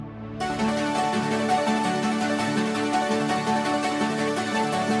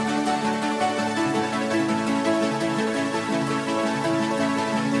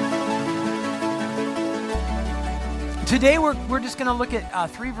Today we're just going to look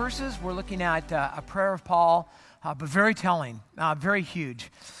at three verses. We're looking at a prayer of Paul, but very telling, very huge.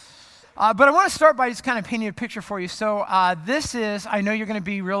 But I want to start by just kind of painting a picture for you. So this is, I know you're going to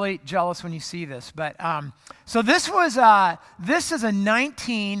be really jealous when you see this, but so this is a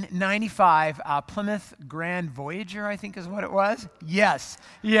 1995 Plymouth Grand Voyager, I think is what it was. Yes,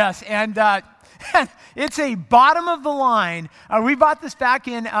 and it's a bottom of the line. We bought this back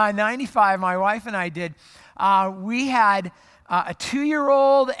in 95, my wife and I did. We had a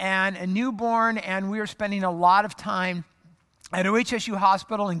 2-year-old and a newborn, and we were spending a lot of time at OHSU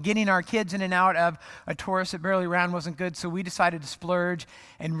Hospital, and getting our kids in and out of a Taurus that barely ran wasn't good, so we decided to splurge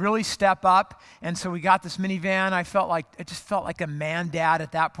and really step up. And so we got this minivan. I just felt like a man dad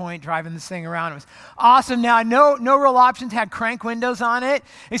at that point, driving this thing around. It was awesome. Now, no real options, had crank windows on it.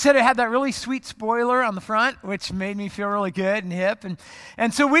 They said it had that really sweet spoiler on the front, which made me feel really good and hip.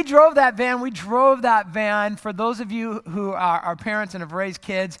 And so we drove that van. For those of you who are parents and have raised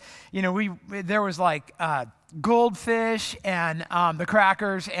kids, you know, there was like goldfish and the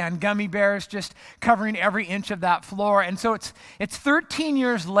crackers and gummy bears just covering every inch of that floor. And so it's 13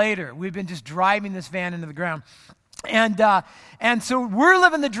 years later. We've been just driving this van into the ground. And so we're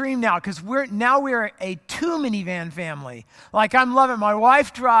living the dream now, because we're a 2 minivan family. Like, I'm loving it. My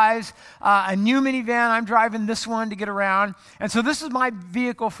wife drives a new minivan. I'm driving this one to get around. And so this is my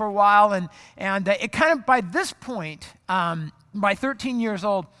vehicle for a while. And it kind of, by this point, by 13 years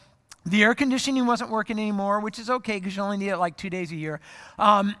old, the air conditioning wasn't working anymore, which is okay because you only need it like 2 days a year.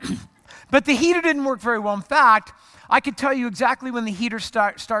 But the heater didn't work very well. In fact, I could tell you exactly when the heater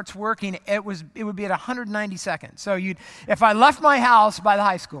starts working. It would be at 190 seconds. So if I left my house by the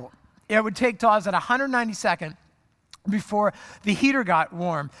high school, it would take till I was at 190 seconds before the heater got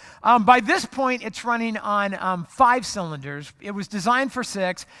warm. By this point, it's running on 5 cylinders. It was designed for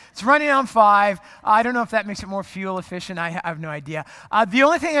 6. It's running on 5. I don't know if that makes it more fuel efficient. I have no idea. The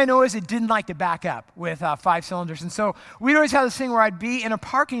only thing I know is it didn't like to back up with 5 cylinders. And so we'd always have this thing where I'd be in a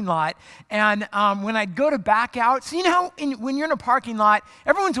parking lot, and when I'd go to back out, so you know how when you're in a parking lot,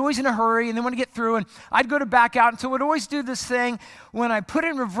 everyone's always in a hurry, and they want to get through, and I'd go to back out, and so I'd always do this thing. When I put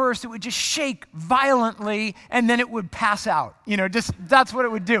it in reverse, it would just shake violently, and then it would pass out. You know, just that's what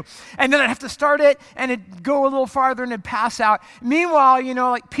it would do. And then I'd have to start it, and it'd go a little farther, and it'd pass out. Meanwhile, you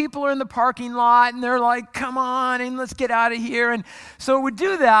know, like, people are in the parking lot, and they're like, come on, and let's get out of here. And so it would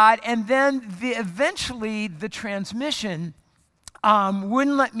do that, and then eventually the transmission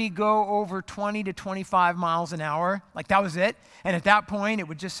wouldn't let me go over 20 to 25 miles an hour. Like, that was it. And at that point, it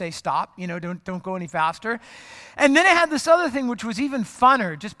would just say, stop, you know, don't go any faster. And then it had this other thing, which was even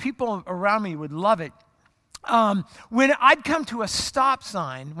funner. Just people around me would love it. When I'd come to a stop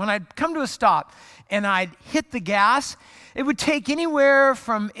sign, and I'd hit the gas, it would take anywhere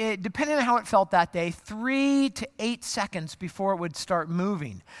from, depending on how it felt that day, 3 to 8 seconds before it would start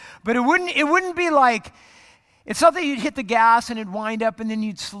moving. But it wouldn't be like, it's not that you'd hit the gas and it'd wind up and then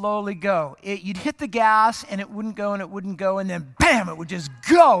you'd slowly go. You'd hit the gas and it wouldn't go and it wouldn't go, and then bam, it would just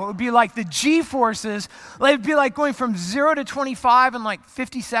go. It would be like the G-forces. It would be like going from 0 to 25 in like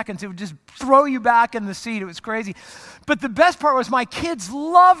 50 seconds. It would just throw you back in the seat. It was crazy. But the best part was my kids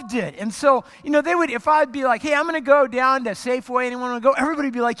loved it. And so, you know, if I'd be like, hey, I'm going to go down to Safeway, anyone want to go? Everybody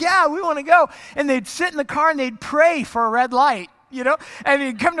would be like, yeah, we want to go. And they'd sit in the car and they'd pray for a red light. You know, and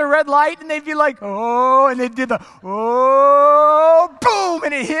they'd come to a red light, and they'd be like, oh, and they'd do the, oh, boom,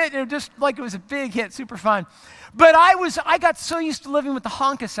 and it hit, and it was just like it was a big hit, super fun. But I got so used to living with the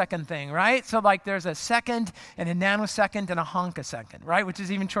honk-a-second thing, right? So like there's a second and a nanosecond and a honk-a-second, right? Which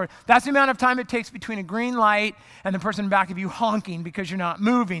is even shorter. That's the amount of time it takes between a green light and the person in back of you honking because you're not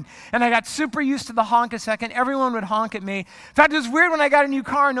moving. And I got super used to the honk-a-second. Everyone would honk at me. In fact, it was weird when I got a new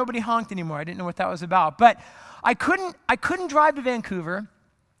car and nobody honked anymore. I didn't know what that was about. But I couldn't drive to Vancouver.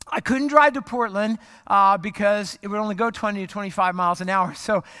 I couldn't drive to Portland because it would only go 20 to 25 miles an hour.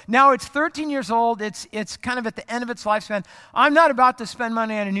 So now it's 13 years old. It's kind of at the end of its lifespan. I'm not about to spend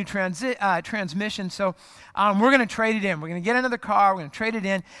money on a new transmission, so we're going to trade it in. We're going to get another car. We're going to trade it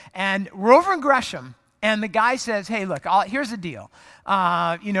in. And we're over in Gresham, and the guy says, hey, look, here's the deal.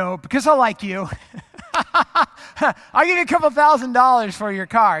 You know, because I like you, I'll give you a couple $1,000 for your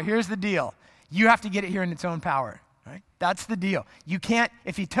car. Here's the deal. You have to get it here in its own power, right? That's the deal. You can't,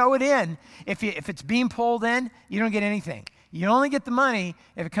 if you tow it in, if it's being pulled in, you don't get anything. You only get the money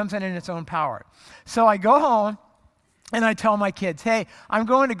if it comes in its own power. So I go home, and I tell my kids, hey, I'm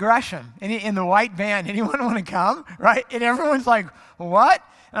going to Gresham in the white van. Anyone want to come, right? And everyone's like, what?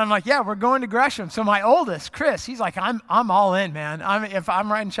 And I'm like, yeah, we're going to Gresham. So my oldest, Chris, he's like, I'm all in, man. If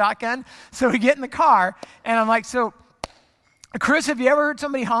I'm riding shotgun. So we get in the car, and I'm like, so Chris, have you ever heard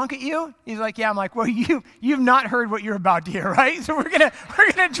somebody honk at you? He's like, yeah. I'm like, well, you've not heard what you're about to hear, right? So we're gonna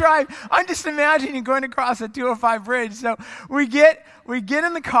drive. I'm just imagining going across the 205 bridge. So we get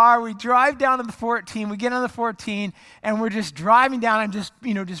in the car, we drive down to the 14, we get on the 14, and we're just driving down. I'm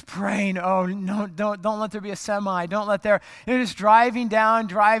just praying, oh no, don't let there be a semi. Don't let there, just driving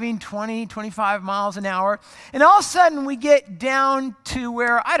 20, 25 miles an hour. And all of a sudden we get down to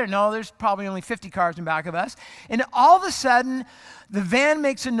where, I don't know, there's probably only 50 cars in back of us. And all of a sudden, the van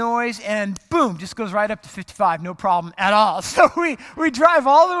makes a noise and boom, just goes right up to 55, no problem at all. So we drive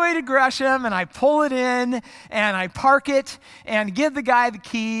all the way to Gresham and I pull it in and I park it and give the guy the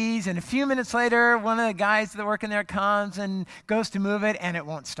keys. And a few minutes later, one of the guys that work in there comes and goes to move it and it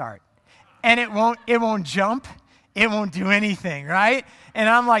won't start. And it won't jump. It won't do anything, right? And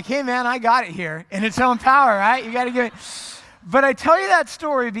I'm like, hey man, I got it here in its own power, right? You got to give it. But I tell you that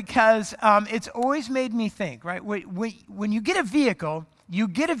story because it's always made me think, right? When you get a vehicle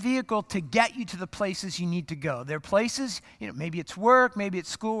to get you to the places you need to go. There are places, maybe it's work, maybe it's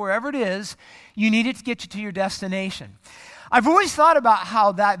school, wherever it is, you need it to get you to your destination. I've always thought about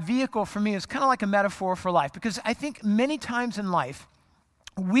how that vehicle for me is kind of like a metaphor for life, because I think many times in life,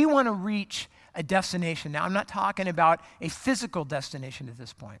 we want to reach a destination. Now, I'm not talking about a physical destination at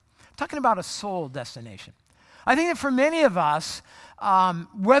this point. I'm talking about a soul destination. I think that for many of us,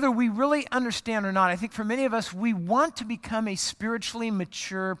 whether we really understand or not, I think for many of us, we want to become a spiritually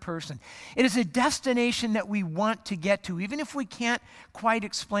mature person. It is a destination that we want to get to, even if we can't quite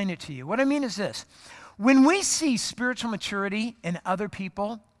explain it to you. What I mean is this. When we see spiritual maturity in other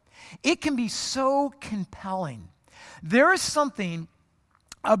people, it can be so compelling. There is something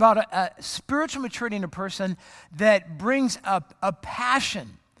about a spiritual maturity in a person that brings up a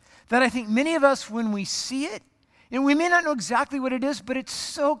passion that I think many of us, when we see it, and we may not know exactly what it is, but it's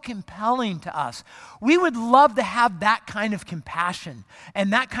so compelling to us. We would love to have that kind of compassion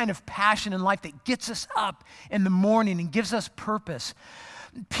and that kind of passion in life that gets us up in the morning and gives us purpose.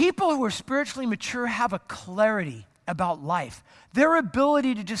 People who are spiritually mature have a clarity about life, their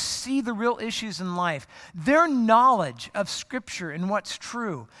ability to just see the real issues in life, their knowledge of Scripture and what's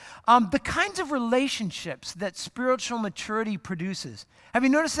true, the kinds of relationships that spiritual maturity produces. Have you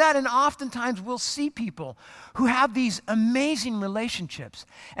noticed that? And oftentimes we'll see people who have these amazing relationships,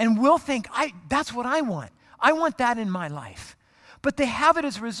 and we'll think, that's what I want. I want that in my life. But they have it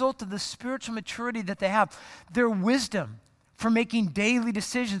as a result of the spiritual maturity that they have, their wisdom for making daily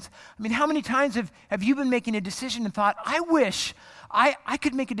decisions. I mean, how many times have you been making a decision and thought, I wish I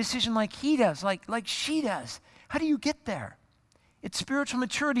could make a decision like he does, like she does. How do you get there? It's spiritual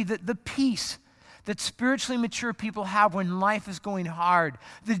maturity, the peace that spiritually mature people have when life is going hard,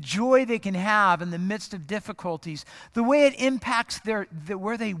 the joy they can have in the midst of difficulties, the way it impacts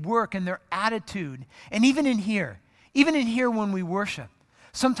where they work and their attitude. And even in here when we worship,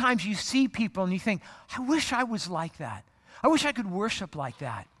 sometimes you see people and you think, I wish I was like that. I wish I could worship like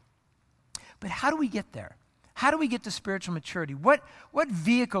that. But how do we get there? How do we get to spiritual maturity? What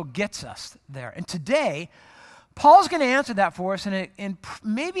vehicle gets us there? And today, Paul's going to answer that for us in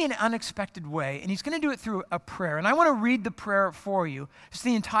maybe an unexpected way, and he's going to do it through a prayer. And I want to read the prayer for you. It's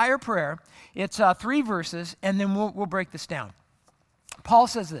the entire prayer. It's 3 verses, and then we'll break this down. Paul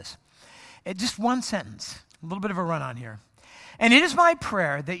says this, just one sentence, a little bit of a run-on here. And it is my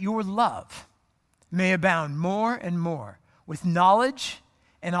prayer that your love may abound more and more with knowledge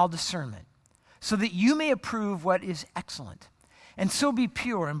and all discernment, so that you may approve what is excellent, and so be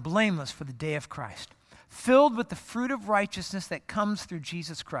pure and blameless for the day of Christ, filled with the fruit of righteousness that comes through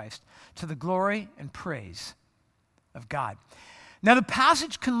Jesus Christ, to the glory and praise of God. Now, the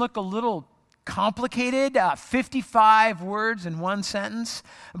passage can look a little complicated, 55 words in one sentence,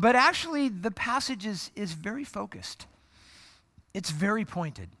 but actually the passage is very focused. It's very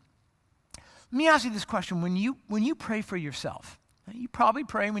pointed. Let me ask you this question. When you pray for yourself, you probably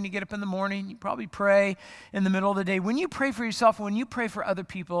pray when you get up in the morning, you probably pray in the middle of the day. When you pray for yourself, when you pray for other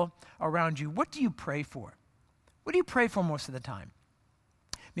people around you, what do you pray for? What do you pray for most of the time?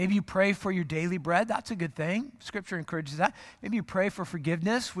 Maybe you pray for your daily bread. That's a good thing. Scripture encourages that. Maybe you pray for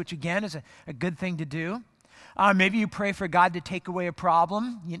forgiveness, which again is a good thing to do. Maybe you pray for God to take away a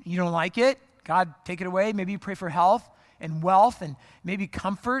problem. You don't like it. God, take it away. Maybe you pray for health and wealth and maybe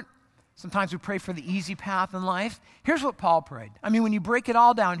comfort. Sometimes we pray for the easy path in life. Here's what Paul prayed. I mean, when you break it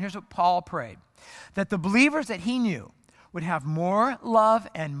all down, here's what Paul prayed. That the believers that he knew would have more love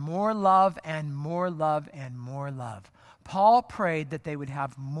and more love and more love and more love. Paul prayed that they would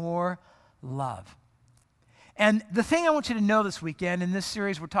have more love. And the thing I want you to know this weekend, in this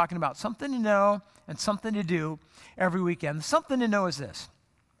series, we're talking about something to know and something to do every weekend. The something to know is this,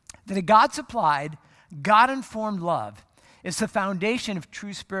 that a God-supplied, God-informed love is the foundation of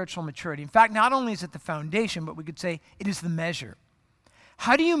true spiritual maturity. In fact, not only is it the foundation, but we could say it is the measure.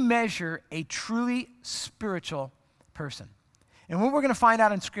 How do you measure a truly spiritual person? And what we're going to find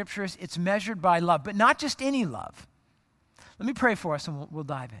out in Scripture is it's measured by love, but not just any love. Let me pray for us and we'll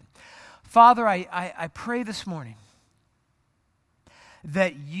dive in. Father, I pray this morning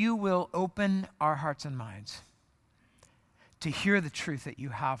that you will open our hearts and minds to hear the truth that you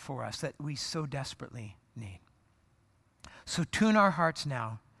have for us that we so desperately need. So tune our hearts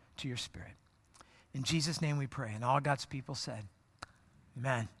now to your Spirit. In Jesus' name we pray. And all God's people said,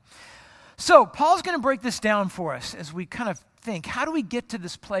 amen. So Paul's going to break this down for us as we kind of think, how do we get to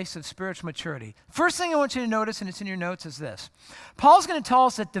this place of spiritual maturity? First thing I want you to notice, and it's in your notes, is this. Paul's going to tell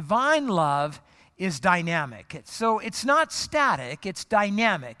us that divine love is dynamic. So it's not static, it's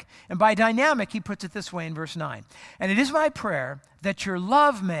dynamic. And by dynamic, he puts it this way in verse 9. And it is my prayer that your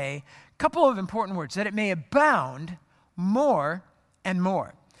love may, couple of important words, that it may abound more and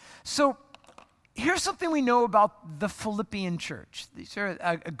more. So here's something we know about the Philippian church. These are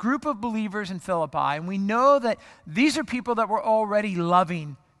a group of believers in Philippi, and we know that these are people that were already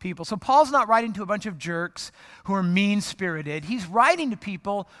loving people. So Paul's not writing to a bunch of jerks who are mean-spirited. He's writing to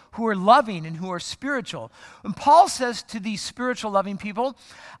people who are loving and who are spiritual. And Paul says to these spiritual loving people,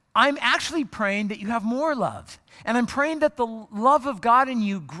 I'm actually praying that you have more love. And I'm praying that the love of God in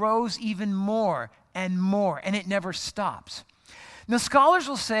you grows even more, and it never stops. Now, scholars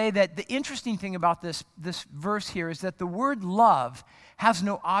will say that the interesting thing about this verse here is that the word love has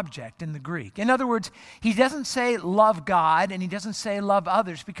no object in the Greek. In other words, he doesn't say love God and he doesn't say love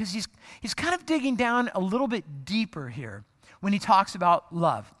others because he's kind of digging down a little bit deeper here when he talks about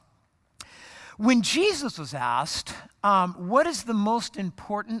love. When Jesus was asked, what is the most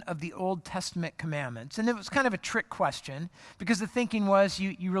important of the Old Testament commandments? And it was kind of a trick question because the thinking was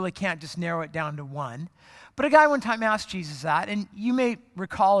you really can't just narrow it down to one. But a guy one time asked Jesus that, and you may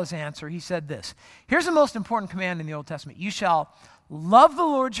recall his answer. He said this, here's the most important command in the Old Testament. You shall love the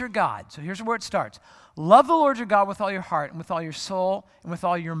Lord your God. So here's where it starts. Love the Lord your God with all your heart and with all your soul and with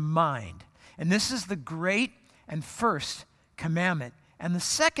all your mind. And this is the great and first commandment. And the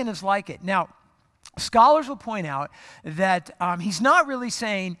second is like it. Now, scholars will point out that he's not really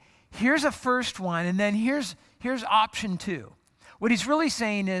saying, here's a first one, and then here's option two. What he's really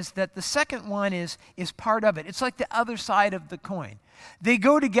saying is that the second one is part of it. It's like the other side of the coin. They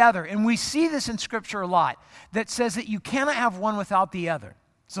go together, and we see this in Scripture a lot, that says that you cannot have one without the other.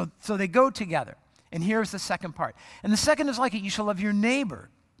 So they go together. And here's the second part. And the second is like it. You shall love your neighbor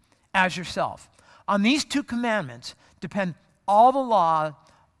as yourself. On these two commandments depend all the law,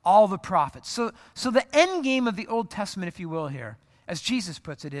 all the prophets. So the end game of the Old Testament, if you will here, as Jesus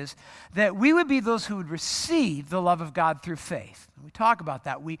puts it, is that we would be those who would receive the love of God through faith. And we talk about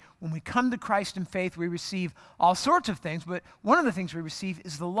that. When we come to Christ in faith, we receive all sorts of things, but one of the things we receive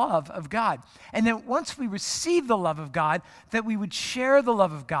is the love of God. And then once we receive the love of God, that we would share the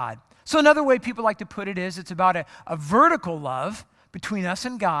love of God. So another way people like to put it is it's about a vertical love between us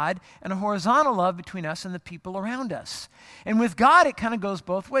and God, and a horizontal love between us and the people around us. And with God, it kind of goes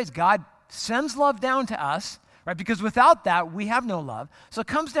both ways. God sends love down to us, right? Because without that, we have no love. So it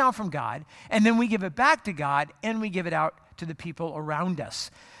comes down from God, and then we give it back to God, and we give it out to the people around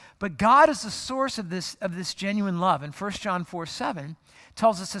us. But God is the source of this genuine love. And 1 John 4:7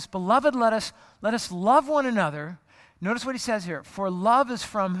 tells us this, Beloved, let us love one another. Notice what he says here. For love is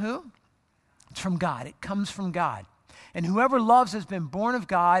from who? It's from God. It comes from God. And whoever loves has been born of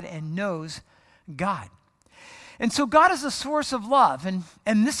God and knows God. And so God is the source of love.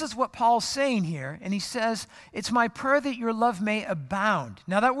 And this is what Paul's saying here. And he says, it's my prayer that your love may abound.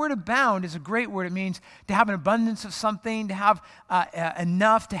 Now that word abound is a great word. It means to have an abundance of something, to have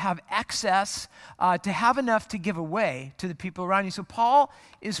enough, to have excess, to have enough to give away to the people around you. So Paul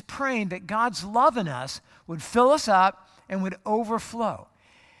is praying that God's love in us would fill us up and would overflow.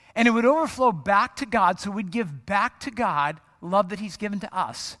 And it would overflow back to God, so we'd give back to God love that he's given to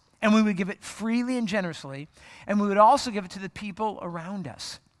us. And we would give it freely and generously, and we would also give it to the people around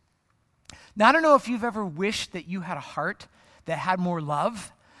us. Now, I don't know if you've ever wished that you had a heart that had more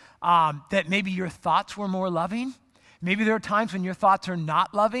love, that maybe your thoughts were more loving. Maybe there are times when your thoughts are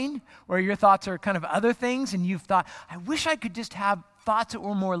not loving, or your thoughts are kind of other things, and you've thought, I wish I could just have thoughts that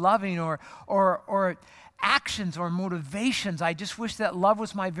were more loving, or actions or motivations. I just wish that love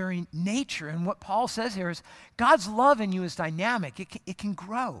was my very nature. And what Paul says here is God's love in you is dynamic. It can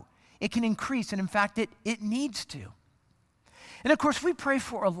grow. It can increase. And in fact, it needs to. And of course, we pray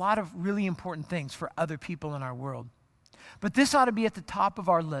for a lot of really important things for other people in our world. But this ought to be at the top of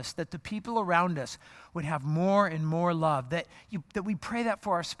our list, that the people around us would have more and more love, that we pray that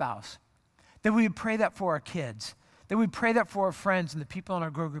for our spouse, that we would pray that for our kids, that we pray that for our friends and the people in our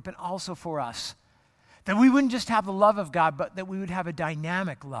grow group and also for us. That we wouldn't just have the love of God, but that we would have a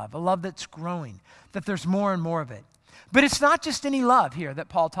dynamic love, a love that's growing, that there's more and more of it. But it's not just any love here that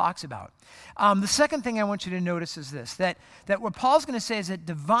Paul talks about. The second thing I want you to notice is this, that what Paul's going to say is that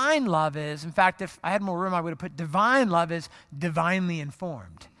divine love is, in fact, if I had more room, I would have put divine love is divinely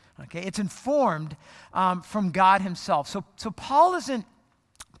informed. Okay, it's informed from God himself. So Paul isn't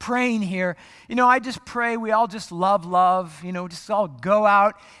praying here, I just pray we all just love, just all go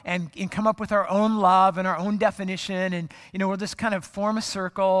out and come up with our own love and our own definition, and, we'll just kind of form a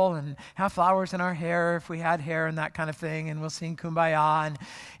circle and have flowers in our hair if we had hair and that kind of thing, and we'll sing Kumbaya,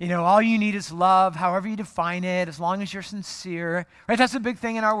 and, all you need is love, however you define it, as long as you're sincere, right? That's a big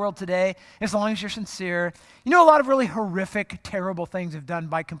thing in our world today, as long as you're sincere. A lot of really horrific, terrible things have done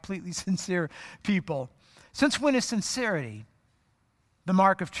by completely sincere people. Since when is sincerity the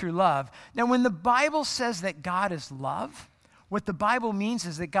mark of true love? Now, when the Bible says that God is love, what the Bible means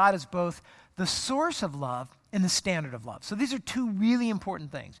is that God is both the source of love and the standard of love. So these are two really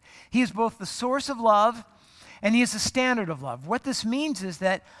important things. He is both the source of love and he is the standard of love. What this means is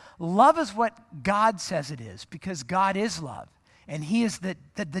that love is what God says it is, because God is love, and he is the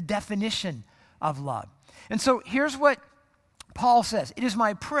definition of love. And so here's what Paul says: "It is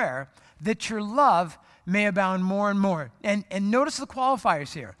my prayer that your love may abound more and more." And notice the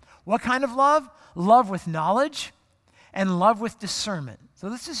qualifiers here. What kind of love? Love with knowledge and love with discernment. So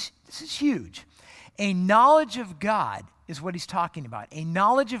this is huge. A knowledge of God is what he's talking about. A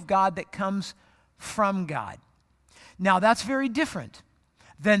knowledge of God that comes from God. Now that's very different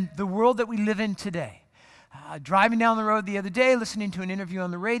than the world that we live in today. Driving down the road the other day, listening to an interview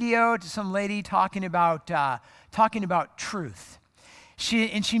on the radio to some lady talking about truth.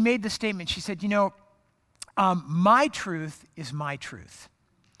 She made the statement. She said, my truth is my truth,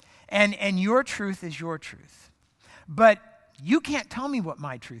 and your truth is your truth. But you can't tell me what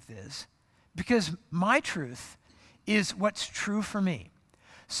my truth is, because my truth is what's true for me.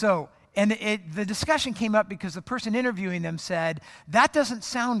 So, the discussion came up because the person interviewing them said, that doesn't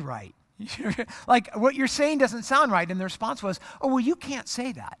sound right. Like, what you're saying doesn't sound right. And the response was, oh, well, you can't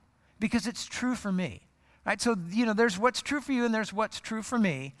say that because it's true for me. Right? So, there's what's true for you and there's what's true for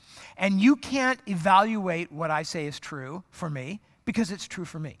me. And you can't evaluate what I say is true for me because it's true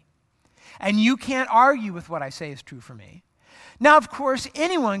for me. And you can't argue with what I say is true for me. Now, of course,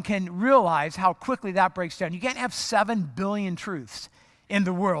 anyone can realize how quickly that breaks down. You can't have 7 billion truths in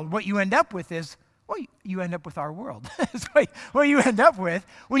the world. What you end up with is, well, you end up with our world. That's what you end up with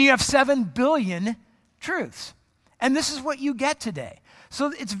when you have 7 billion truths. And this is what you get today.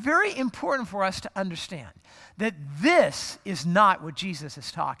 So it's very important for us to understand that this is not what Jesus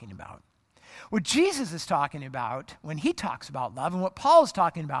is talking about. What Jesus is talking about when he talks about love, and what Paul is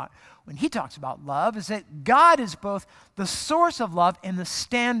talking about when he talks about love, is that God is both the source of love and the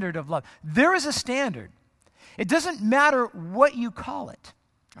standard of love. There is a standard. It doesn't matter what you call it.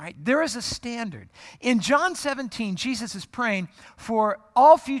 Right? There is a standard. In John 17, Jesus is praying for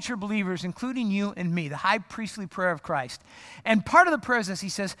all future believers, including you and me, the high priestly prayer of Christ. And part of the prayer is this: he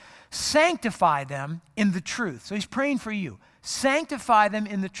says, sanctify them in the truth. So he's praying for you. Sanctify them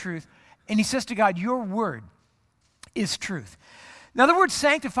in the truth. And he says to God, your word is truth. Now, the word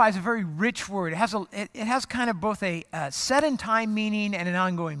sanctify is a very rich word. It has kind of both a set in time meaning and an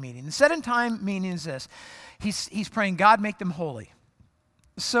ongoing meaning. The set in time meaning is this: he's praying, God, make them holy.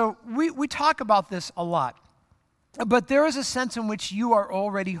 So we talk about this a lot, but there is a sense in which you are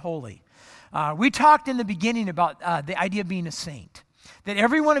already holy. We talked in the beginning about the idea of being a saint, that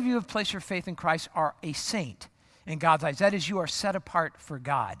every one of you who have placed your faith in Christ are a saint in God's eyes. That is, you are set apart for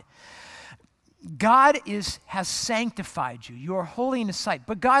God. God has sanctified you. You are holy in His sight,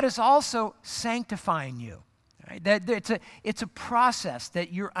 but God is also sanctifying you. Right? It's a process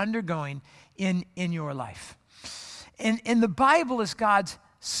that you're undergoing in your life. And the Bible is God's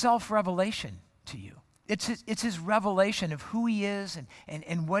self-revelation to you. It's His revelation of who He is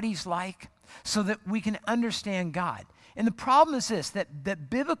and what He's like, so that we can understand God. And the problem is this, that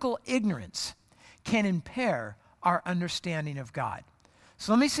biblical ignorance can impair our understanding of God.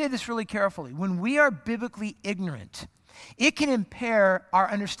 So let me say this really carefully. When we are biblically ignorant, it can impair our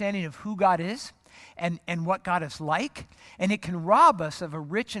understanding of who God is and what God is like, and it can rob us of a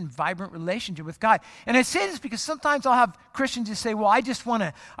rich and vibrant relationship with God. And I say this because sometimes I'll have Christians who say, well, I just want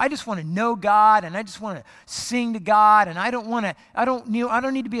to know God, and I just want to sing to God, and I don't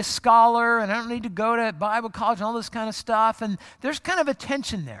need to be a scholar, and I don't need to go to Bible college and all this kind of stuff. And there's kind of a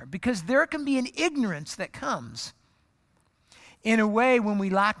tension there, because there can be an ignorance that comes in a way when we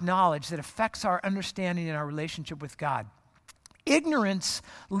lack knowledge that affects our understanding and our relationship with God. Ignorance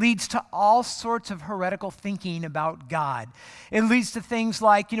leads to all sorts of heretical thinking about God. It leads to things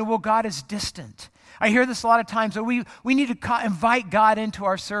like, well, God is distant. I hear this a lot of times. So we need to invite God into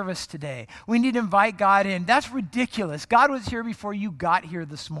our service today. We need to invite God in. That's ridiculous. God was here before you got here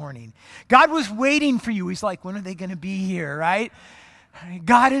this morning. God was waiting for you. He's like, when are they going to be here, right?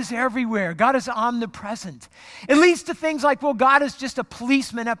 God is everywhere. God is omnipresent. It leads to things like, well, God is just a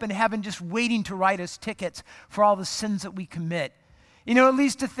policeman up in heaven just waiting to write us tickets for all the sins that we commit. It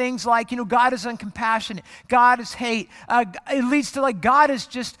leads to things like, God is uncompassionate. God is hate. It leads to God is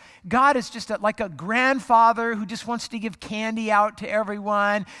just like a grandfather who just wants to give candy out to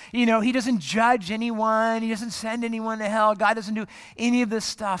everyone. He doesn't judge anyone. He doesn't send anyone to hell. God doesn't do any of this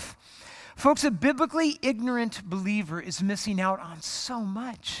stuff. Folks, a biblically ignorant believer is missing out on so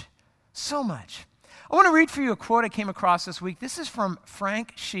much, so much. I want to read for you a quote I came across this week. This is from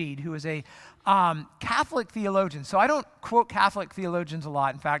Frank Sheed, who is a Catholic theologian. So I don't quote Catholic theologians a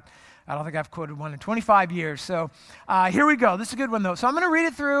lot. In fact, I don't think I've quoted one in 25 years. So here we go. This is a good one, though. So I'm going to read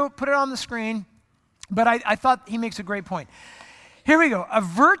it through, put it on the screen. But I thought he makes a great point. Here we go. A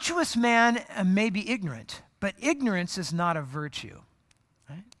virtuous man may be ignorant, but ignorance is not a virtue.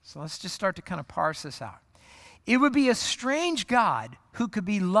 Right? So let's just start to kind of parse this out. It would be a strange God who could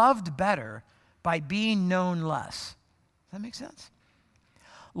be loved better by being known less. Does that make sense?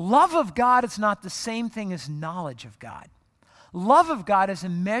 Love of God is not the same thing as knowledge of God. Love of God is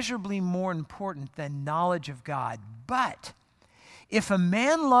immeasurably more important than knowledge of God. But if a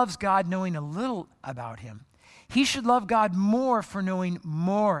man loves God knowing a little about him, he should love God more for knowing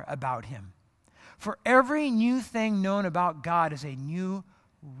more about him. For every new thing known about God is a new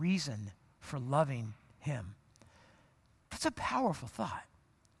reason for loving him. That's a powerful thought.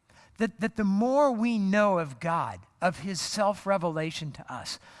 That the more we know of God, of his self-revelation to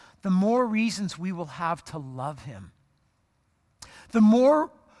us, the more reasons we will have to love him. The more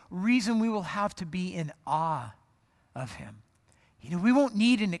reason we will have to be in awe of him. We won't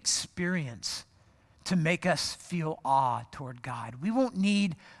need an experience to make us feel awe toward God. We won't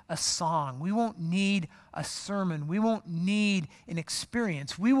need a song. We won't need a sermon. We won't need an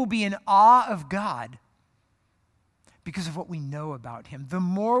experience. We will be in awe of God because of what we know about him. The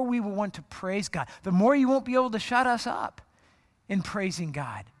more we will want to praise God, the more you won't be able to shut us up in praising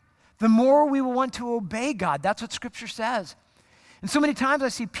God. The more we will want to obey God. That's what Scripture says. And so many times I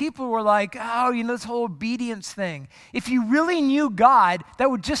see people who are like, this whole obedience thing. If you really knew God, that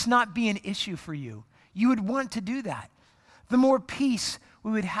would just not be an issue for you. You would want to do that. The more peace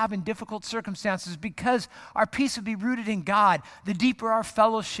we would have in difficult circumstances because our peace would be rooted in God, the deeper our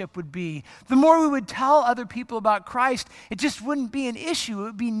fellowship would be. The more we would tell other people about Christ, it just wouldn't be an issue. It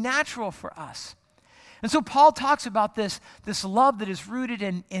would be natural for us. And so Paul talks about this love that is rooted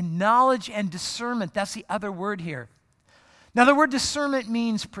in knowledge and discernment. That's the other word here. Now, the word discernment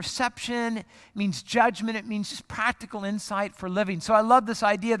means perception, it means judgment, it means just practical insight for living. So I love this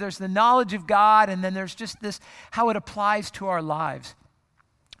idea. There's the knowledge of God, and then there's just this, how it applies to our lives.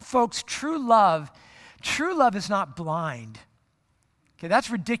 Folks, true love is not blind. Okay, that's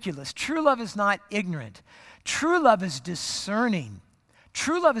ridiculous. True love is not ignorant. True love is discerning.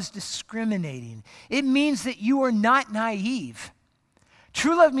 True love is discriminating. It means that you are not naive.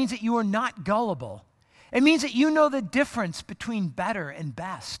 True love means that you are not gullible. It means that you know the difference between better and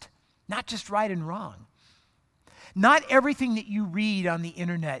best, not just right and wrong. Not everything that you read on the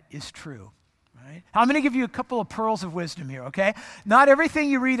internet is true. Right? I'm going to give you a couple of pearls of wisdom here, okay? Not everything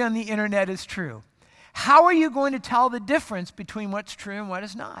you read on the internet is true. How are you going to tell the difference between what's true and what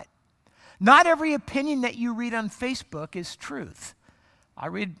is not? Not every opinion that you read on Facebook is truth.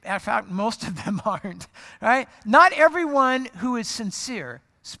 In fact, most of them aren't, right? Not everyone who is sincere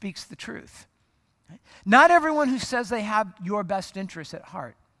speaks the truth. Right? Not everyone who says they have your best interests at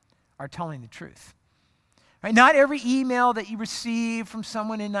heart are telling the truth. Right? Not every email that you receive from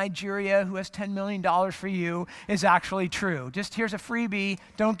someone in Nigeria who has $10 million for you is actually true. Just here's a freebie.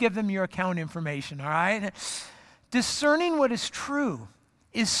 Don't give them your account information, all right? Discerning what is true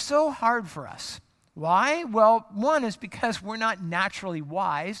is so hard for us. Why? Well, one is because we're not naturally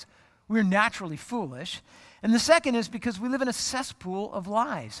wise. We're naturally foolish. And the second is because we live in a cesspool of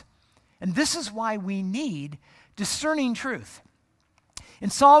lies. And this is why we need discerning truth. In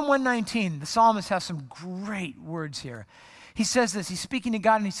Psalm 119, the psalmist has some great words here. He says this, he's speaking to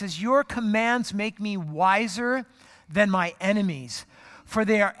God, and he says, "Your commands make me wiser than my enemies, for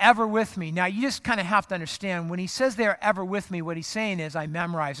they are ever with me. Now, you just kind of have to understand, when he says they are ever with me, what he's saying is, I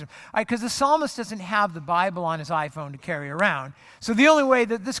memorize them. Because the psalmist doesn't have the Bible on his iPhone to carry around. So the only way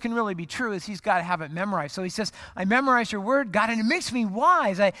that this can really be true is he's got to have it memorized. So he says, I memorize your word, God, and it makes me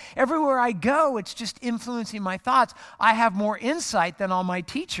wise. Everywhere I go, it's just influencing my thoughts. I have more insight than all my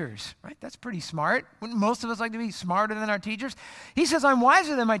teachers, right? That's pretty smart. Wouldn't most of us like to be smarter than our teachers? He says, I'm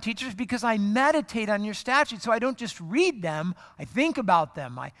wiser than my teachers because I meditate on your statutes. So I don't just read them, I think about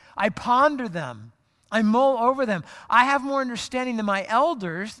them. I ponder them. I mull over them. I have more understanding than my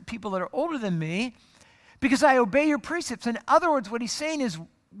elders, the people that are older than me, because I obey your precepts. In other words, what he's saying is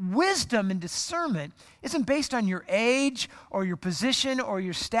wisdom and discernment isn't based on your age or your position or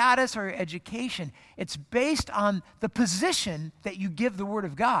your status or your education. It's based on the position that you give the Word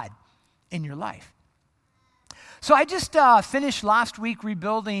of God in your life. So I just finished last week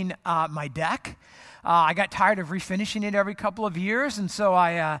rebuilding my deck. I got tired of refinishing it every couple of years, and so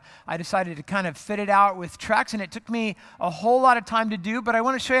I decided to kind of fit it out with Trex, and it took me a whole lot of time to do, but I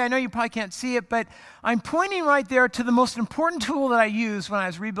want to show you, I know you probably can't see it, but I'm pointing right there to the most important tool that I used when I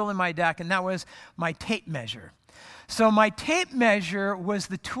was rebuilding my deck, and that was my tape measure. So my tape measure was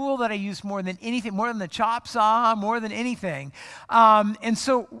the tool that I used more than anything, more than the chop saw, more than anything. And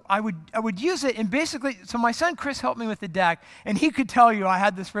so I would use it, and basically, so my son Chris helped me with the deck, and he could tell you I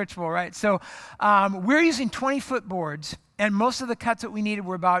had this ritual, right? So we're using 20-foot boards, and most of the cuts that we needed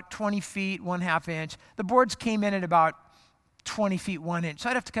were about 20 feet, 1/2 inch. The boards came in at about 20 feet, 1 inch, so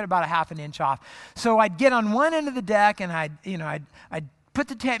I'd have to cut about 1/2 inch off. So I'd get on one end of the deck, and I'd put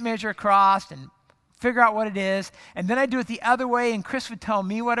the tape measure across and figure out what it is, and then I'd do it the other way, and Chris would tell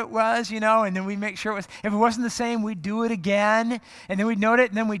me what it was, and then we'd make sure it was, if it wasn't the same, we'd do it again, and then we'd note it,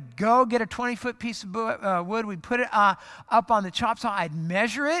 and then we'd go get a 20-foot piece of wood, we'd put it up on the chop saw, I'd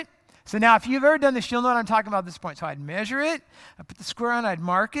measure it. So now, if you've ever done this, you'll know what I'm talking about at this point. So I'd measure it, I'd put the square on, I'd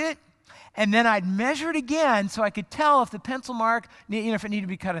mark it, and then I'd measure it again so I could tell if the pencil mark, if it needed to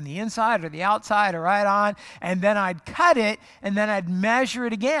be cut on the inside or the outside or right on, and then I'd cut it, and then I'd measure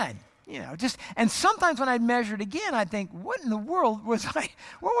it again. And sometimes when I'd measure it again, I'd think, what in the world what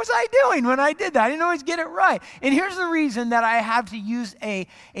was I doing when I did that? I didn't always get it right. And here's the reason that I have to use a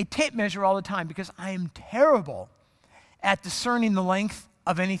tape measure all the time, because I am terrible at discerning the length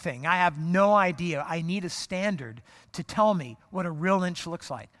of anything. I have no idea. I need a standard to tell me what a real inch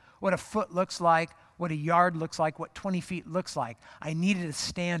looks like, what a foot looks like, what a yard looks like, what 20 feet looks like. I needed a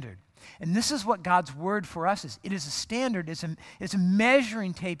standard. And this is what God's word for us is. It is a standard, it's a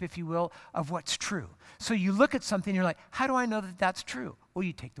measuring tape, if you will, of what's true. So you look at something and you're like, how do I know that that's true? Well,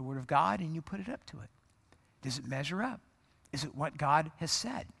 you take the word of God and you put it up to it. Does it measure up? Is it what God has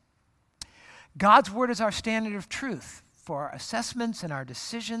said? God's word is our standard of truth for our assessments and our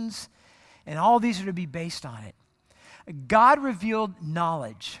decisions, and all these are to be based on it. God-revealed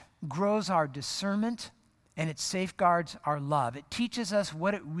knowledge grows our discernment, and it safeguards our love. It teaches us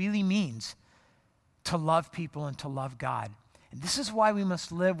what it really means to love people and to love God. And this is why we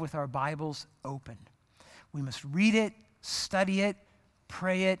must live with our Bibles open. We must read it, study it,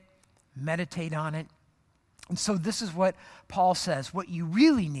 pray it, meditate on it. And so this is what Paul says. What you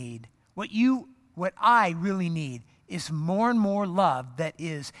really need, what I really need, is more and more love that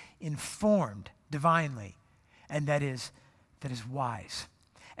is informed divinely and that is wise.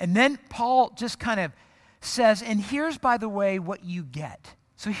 And then Paul just kind of says, and here's, by the way, what you get.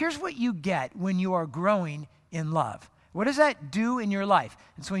 So here's what you get when you are growing in love. What does that do in your life?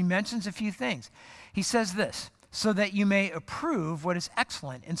 And so he mentions a few things. He says this, so that you may approve what is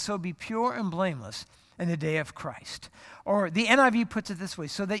excellent, and so be pure and blameless in the day of Christ. Or the NIV puts it this way,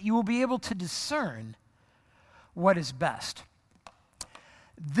 so that you will be able to discern what is best.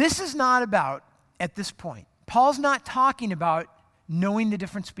 This is not about, at this point, Paul's not talking about knowing the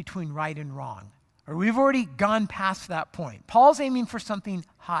difference between right and wrong. Or we've already gone past that point. Paul's aiming for something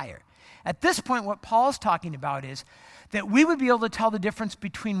higher. At this point, what Paul's talking about is that we would be able to tell the difference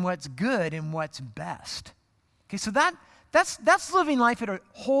between what's good and what's best. Okay, so that's living life at a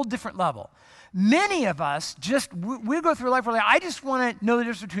whole different level. Many of us we go through life, we're like, I just want to know the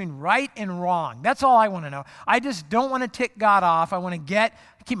difference between right and wrong. That's all I want to know. I just don't want to tick God off. I want to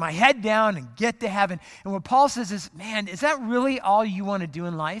keep my head down and get to heaven. And what Paul says is, man, is that really all you want to do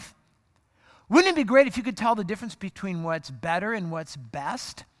in life? Wouldn't it be great if you could tell the difference between what's better and what's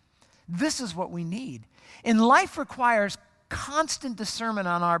best? This is what we need. And life requires constant discernment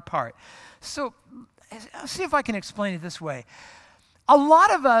on our part. So I'll see if I can explain it this way. A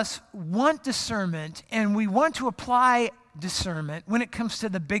lot of us want discernment, and we want to apply discernment when it comes to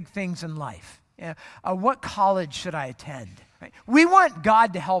the big things in life. What college should I attend? Right? We want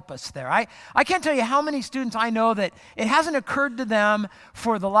God to help us there. I can't tell you how many students I know that it hasn't occurred to them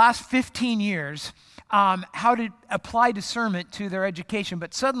for the last 15 years how to apply discernment to their education,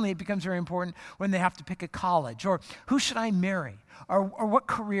 but suddenly it becomes very important when they have to pick a college, or who should I marry, or what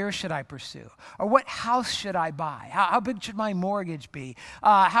career should I pursue, or what house should I buy, how big should my mortgage be,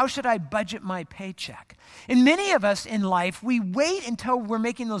 how should I budget my paycheck. And many of us in life, we wait until we're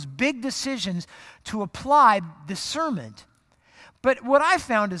making those big decisions to apply discernment. But what I've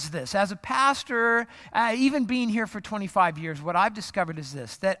found is this, as a pastor, even being here for 25 years, what I've discovered is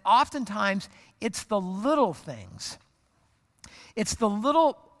this, that oftentimes it's the little things. It's the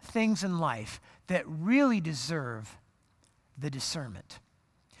little things in life that really deserve the discernment.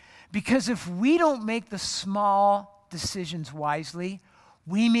 Because if we don't make the small decisions wisely,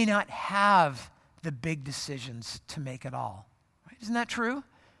 we may not have the big decisions to make at all. Right? Isn't that true?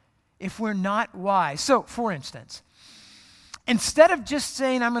 If we're not wise. So, for instance, instead of just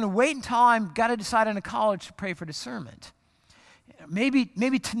saying, I'm going to wait until I've got to decide on a college to pray for discernment, maybe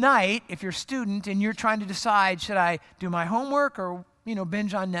tonight, if you're a student and you're trying to decide, should I do my homework or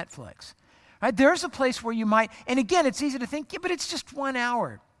binge on Netflix? Right? There's a place where you might, and again, it's easy to think, yeah, but it's just 1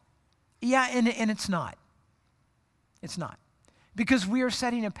 hour. Yeah, and it's not. It's not. Because we are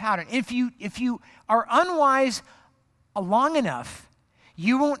setting a pattern. If you are unwise long enough,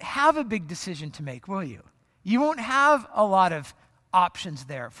 you won't have a big decision to make, will you? You won't have a lot of options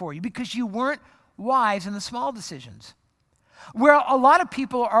there for you because you weren't wise in the small decisions. Where a lot of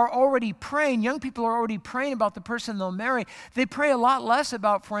people are already praying, young people are already praying about the person they'll marry, they pray a lot less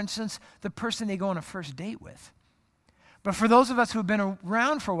about, for instance, the person they go on a first date with. But for those of us who have been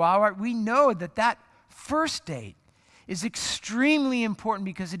around for a while, right, we know that first date is extremely important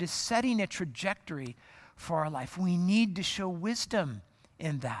because it is setting a trajectory for our life. We need to show wisdom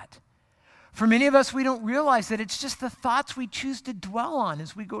in that. For many of us, we don't realize that it's just the thoughts we choose to dwell on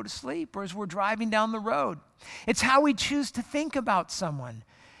as we go to sleep or as we're driving down the road. It's how we choose to think about someone.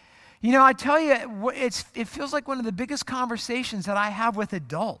 I tell you, it feels like one of the biggest conversations that I have with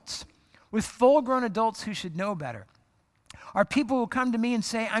adults, with full-grown adults who should know better, are people who come to me and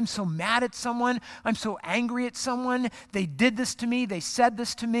say, I'm so mad at someone, I'm so angry at someone, they did this to me, they said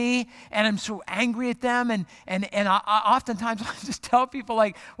this to me, and I'm so angry at them, and I oftentimes I just tell people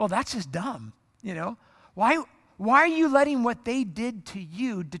like, well, that's just dumb, Why are you letting what they did to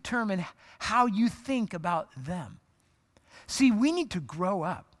you determine how you think about them? See, we need to grow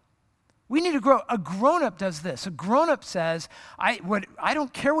up. We need to grow. A grown-up does this. A grown-up says, I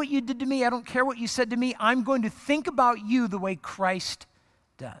don't care what you did to me. I don't care what you said to me. I'm going to think about you the way Christ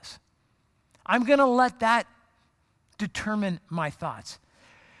does. I'm going to let that determine my thoughts.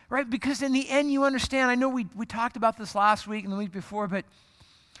 Right? Because in the end, you understand, I know we talked about this last week and the week before,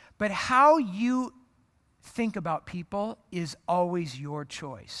 but how you think about people is always your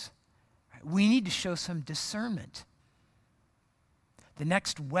choice. Right? We need to show some discernment. The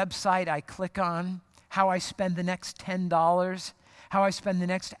next website I click on, how I spend the next $10, how I spend the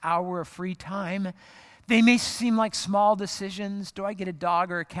next hour of free time. They may seem like small decisions. Do I get a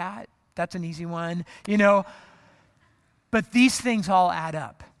dog or a cat? That's an easy one, But these things all add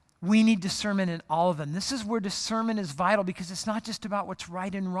up. We need discernment in all of them. This is where discernment is vital because it's not just about what's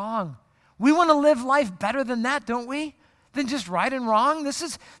right and wrong. We want to live life better than that, don't we? Than just right and wrong. This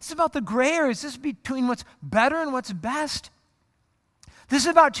is about the gray areas. This is between what's better and what's best. This is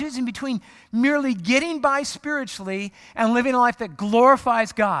about choosing between merely getting by spiritually and living a life that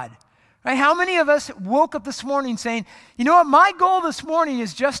glorifies God. Right? How many of us woke up this morning saying, you know what, my goal this morning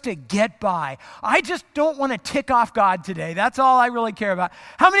is just to get by. I just don't want to tick off God today. That's all I really care about.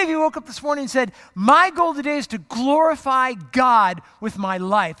 How many of you woke up this morning and said, my goal today is to glorify God with my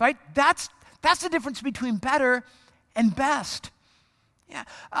life? Right? That's the difference between better and best.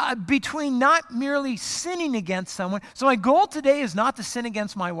 Yeah, between not merely sinning against someone. So my goal today is not to sin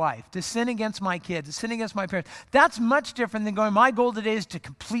against my wife, to sin against my kids, to sin against my parents. That's much different than going, my goal today is to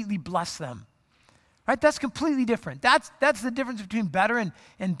completely bless them. Right? That's completely different. That's the difference between better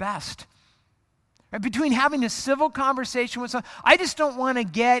and best. Right? Between having a civil conversation with someone, I just don't want to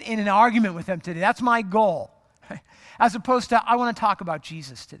get in an argument with them today. That's my goal. Right? As opposed to, I want to talk about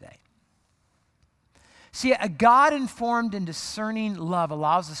Jesus today. See, a God-informed and discerning love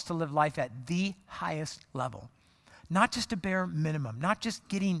allows us to live life at the highest level, not just a bare minimum, not just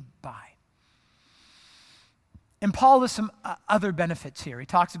getting by. And Paul lists some other benefits here. He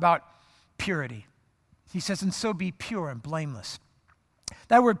talks about purity. He says, and so be pure and blameless.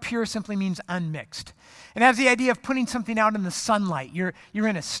 That word pure simply means unmixed. It has the idea of putting something out in the sunlight. You're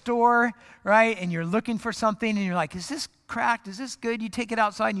in a store, right, and you're looking for something, and you're like, is this cracked? Is this good? You take it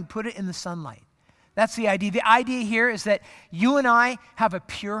outside and you put it in the sunlight. That's the idea. The idea here is that you and I have a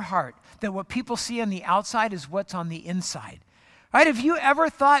pure heart, that what people see on the outside is what's on the inside. Right? Have you ever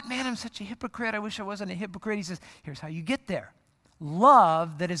thought, man, I'm such a hypocrite. I wish I wasn't a hypocrite. He says, here's how you get there.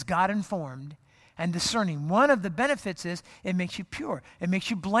 Love that is God-informed and discerning. One of the benefits is it makes you pure. It makes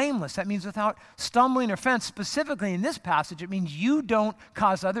you blameless. That means without stumbling or offense. Specifically in this passage, it means you don't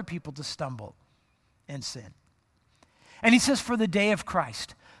cause other people to stumble and sin. And he says, for the day of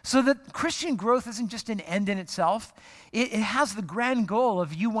Christ. So that Christian growth isn't just an end in itself. It has the grand goal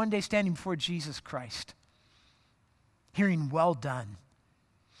of you one day standing before Jesus Christ, hearing, well done.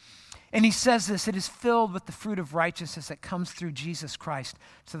 And he says this, it is filled with the fruit of righteousness that comes through Jesus Christ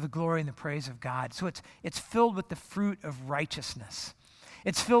to the glory and the praise of God. So it's filled with the fruit of righteousness.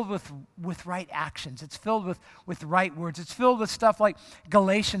 It's filled with right actions. It's filled with right words. It's filled with stuff like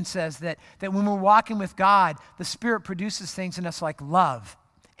Galatians says that when we're walking with God, the Spirit produces things in us like love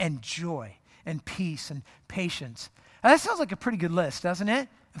and joy and peace and patience. Now, that sounds like a pretty good list, doesn't it,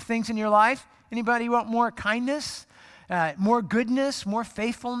 of things in your life? Anybody want more kindness? More goodness, more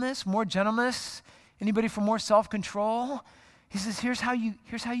faithfulness, more gentleness. Anybody for more self-control? He says, here's how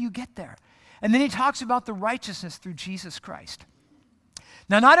you get there. And then he talks about the righteousness through Jesus Christ.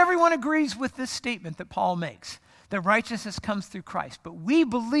 Now, not everyone agrees with this statement that Paul makes, that righteousness comes through Christ, but we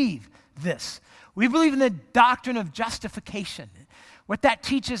believe this. We believe in the doctrine of justification. What that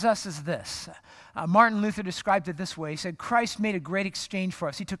teaches us is this. Martin Luther described it this way. He said, Christ made a great exchange for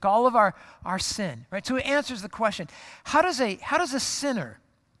us. He took all of our sin, right? So it answers the question, how does a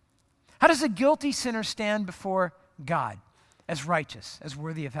guilty sinner stand before God as righteous, as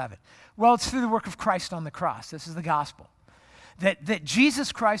worthy of heaven? Well, it's through the work of Christ on the cross. This is the gospel. That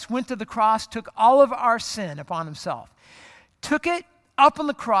Jesus Christ went to the cross, took all of our sin upon himself, took it up on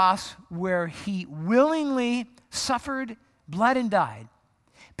the cross where he willingly suffered, bled, and died,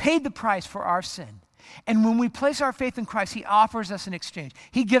 paid the price for our sin. And when we place our faith in Christ, he offers us an exchange.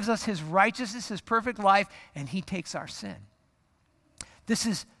 He gives us his righteousness, his perfect life, and he takes our sin. This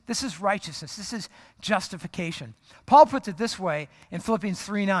is righteousness. This is justification. Paul puts it this way in Philippians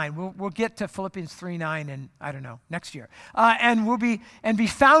 3:9. We'll get to Philippians 3:9 in, I don't know, next year. And be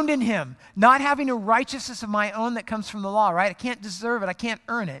found in him, not having a righteousness of my own that comes from the law, right? I can't deserve it. I can't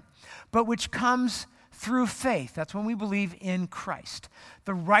earn it. But which comes through faith. That's when we believe in Christ.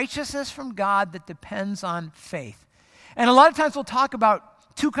 The righteousness from God that depends on faith. And a lot of times we'll talk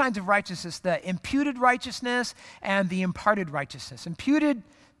about two kinds of righteousness, the imputed righteousness and the imparted righteousness. Imputed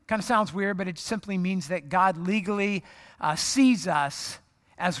kind of sounds weird, but it simply means that God legally sees us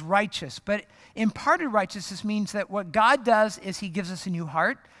as righteous. But imparted righteousness means that what God does is he gives us a new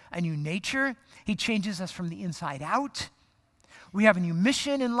heart, a new nature. He changes us from the inside out. We have a new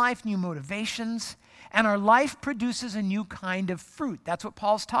mission in life, new motivations, and our life produces a new kind of fruit. That's what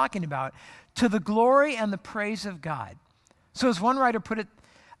Paul's talking about, to the glory and the praise of God. So as one writer put it,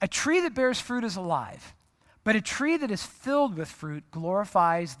 a tree that bears fruit is alive, but a tree that is filled with fruit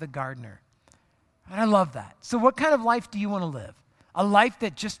glorifies the gardener. And I love that. So what kind of life do you want to live? A life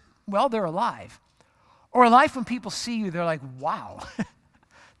that just, well, they're alive. Or a life when people see you, they're like, wow.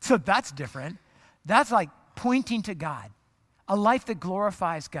 So that's different. That's like pointing to God. A life that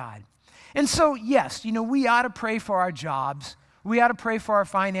glorifies God. And so, yes, we ought to pray for our jobs. We ought to pray for our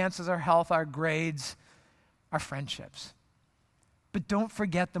finances, our health, our grades, our friendships. But don't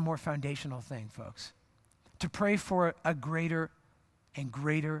forget the more foundational thing, folks. To pray for a greater and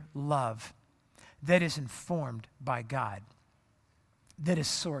greater love that is informed by God, that is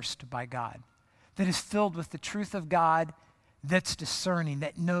sourced by God, that is filled with the truth of God, that's discerning,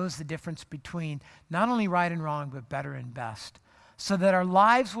 that knows the difference between not only right and wrong, but better and best. So that our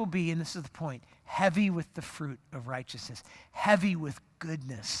lives will be, and this is the point, heavy with the fruit of righteousness, heavy with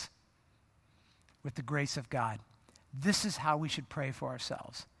goodness, with the grace of God. This is how we should pray for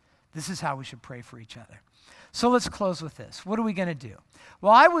ourselves. This is how we should pray for each other. So let's close with this. What are we going to do?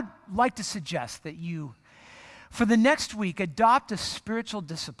 Well, I would like to suggest that you, for the next week, adopt a spiritual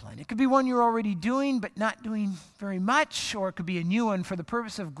discipline. It could be one you're already doing, but not doing very much, or it could be a new one for the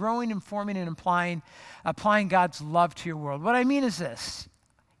purpose of growing, informing, and applying God's love to your world. What I mean is this.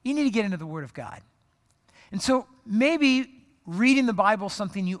 You need to get into the Word of God. And so maybe reading the Bible is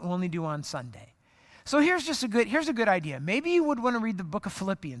something you only do on Sunday. So here's a good idea. Maybe you would want to read the book of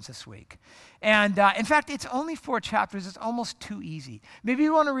Philippians this week. And in fact, it's only 4 chapters. It's almost too easy. Maybe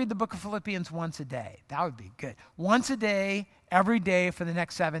you want to read the book of Philippians once a day. That would be good. Once a day, every day for the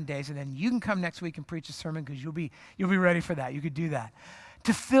next 7 days. And then you can come next week and preach a sermon because you'll be ready for that. You could do that.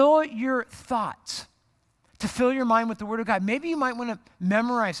 To fill your thoughts, to fill your mind with the Word of God. Maybe you might want to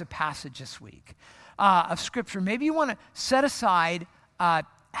memorize a passage this week of Scripture. Maybe you want to set aside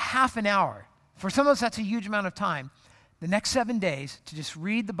half an hour, For some of us, that's a huge amount of time. The next 7 days to just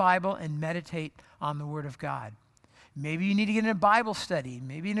read the Bible and meditate on the Word of God. Maybe you need to get in a Bible study,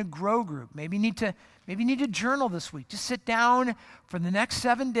 maybe in a grow group, maybe you need to journal this week. Just sit down for the next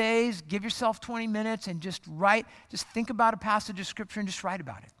 7 days, give yourself 20 minutes and just think about a passage of Scripture and just write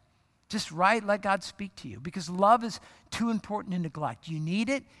about it. Just write, let God speak to you, because love is too important to neglect. You need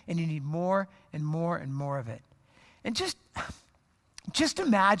it, and you need more and more and more of it. And just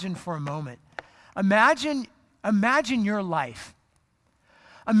imagine for a moment, imagine your life.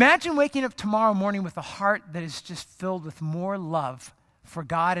 Imagine waking up tomorrow morning with a heart that is just filled with more love for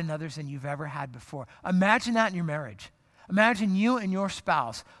God and others than you've ever had before. Imagine that in your marriage. Imagine you and your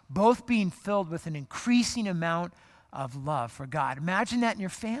spouse both being filled with an increasing amount of love for God. Imagine that in your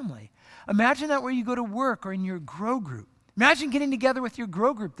family. Imagine that where you go to work or in your grow group. Imagine getting together with your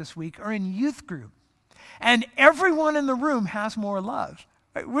grow group this week or in youth group. And everyone in the room has more love.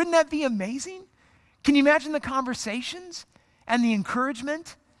 Right? Wouldn't that be amazing? Can you imagine the conversations and the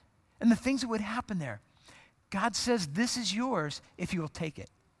encouragement and the things that would happen there? God says this is yours if you will take it.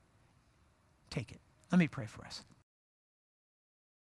 Take it. Let me pray for us.